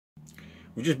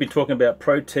We've just been talking about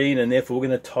protein, and therefore we're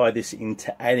going to tie this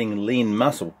into adding lean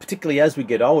muscle, particularly as we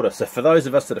get older. So for those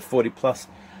of us that are 40 plus,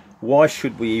 why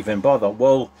should we even bother?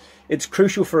 Well, it's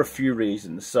crucial for a few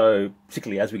reasons. So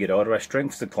particularly as we get older, our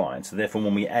strength declines. So therefore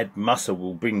when we add muscle,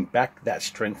 we'll bring back that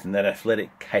strength and that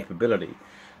athletic capability.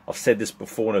 I've said this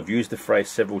before and I've used the phrase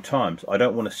several times. I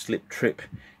don't want to slip, trip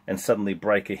and suddenly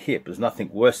break a hip. There's nothing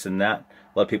worse than that.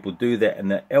 A lot of people do that in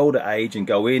their elder age and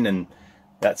go in, and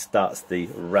that starts the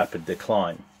rapid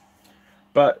decline.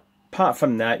 But apart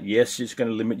from that, yes, it's going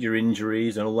to limit your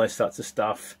injuries and all those sorts of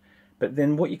stuff. But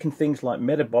then what you can things like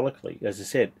metabolically, as I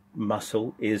said,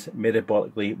 muscle is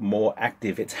metabolically more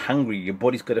active. It's hungry. Your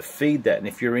body's got to feed that. And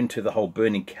if you're into the whole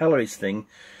burning calories thing,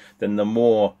 then the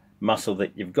more muscle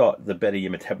that you've got, the better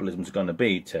your metabolism is going to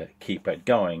be to keep it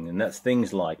going. And that's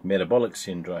things like metabolic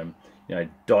syndrome,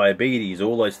 diabetes,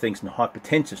 all those things, and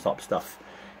hypertensive type stuff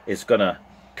is going to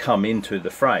come into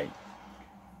the fray.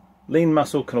 Lean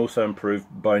muscle can also improve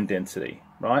bone density,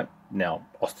 right? Now,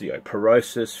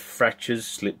 osteoporosis, fractures,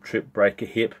 slip, trip, break a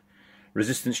hip,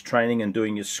 resistance training and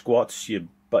doing your squats, your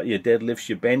deadlifts,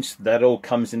 your bench, that all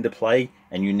comes into play,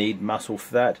 and you need muscle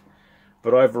for that.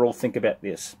 But overall, think about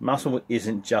this. Muscle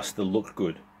isn't just to look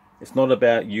good. It's not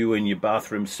about you and your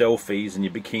bathroom selfies and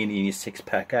your bikini and your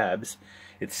six-pack abs.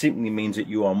 It simply means that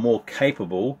you are more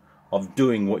capable of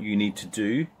doing what you need to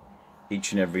do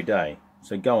each and every day.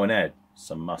 So go and add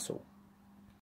some muscle.